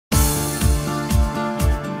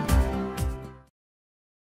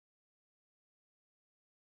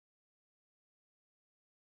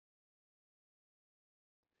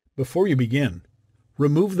Before you begin,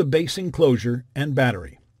 remove the base enclosure and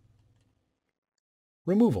battery.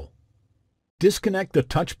 Removal. Disconnect the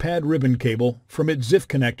touchpad ribbon cable from its ZIF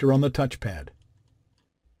connector on the touchpad.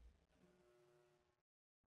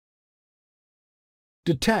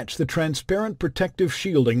 Detach the transparent protective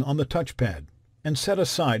shielding on the touchpad and set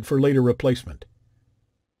aside for later replacement.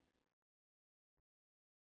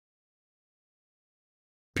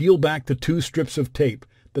 Peel back the 2 strips of tape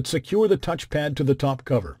that secure the touchpad to the top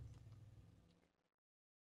cover.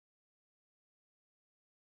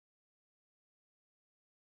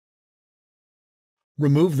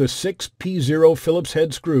 Remove the 6 P0 Phillips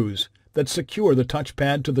head screws that secure the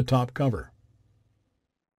touchpad to the top cover.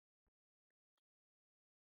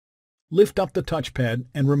 Lift up the touchpad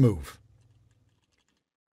and remove.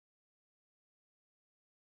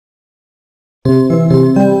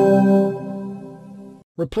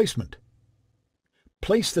 Replacement.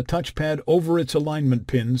 Place the touchpad over its alignment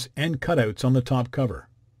pins and cutouts on the top cover.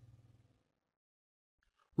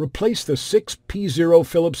 Replace the 6 P0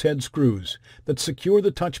 Phillips head screws that secure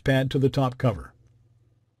the touchpad to the top cover.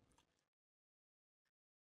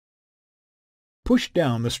 Push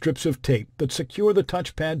down the strips of tape that secure the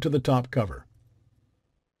touchpad to the top cover.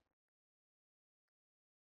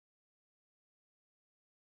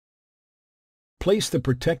 Place the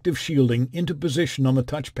protective shielding into position on the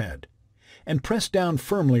touchpad and press down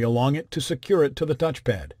firmly along it to secure it to the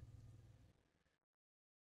touchpad.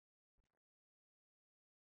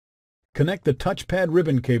 Connect the touchpad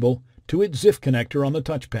ribbon cable to its ZIF connector on the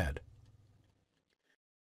touchpad.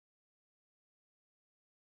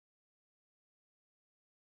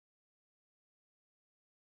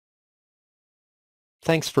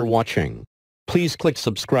 Thanks for watching. Please click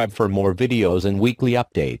subscribe for more videos and weekly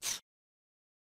updates.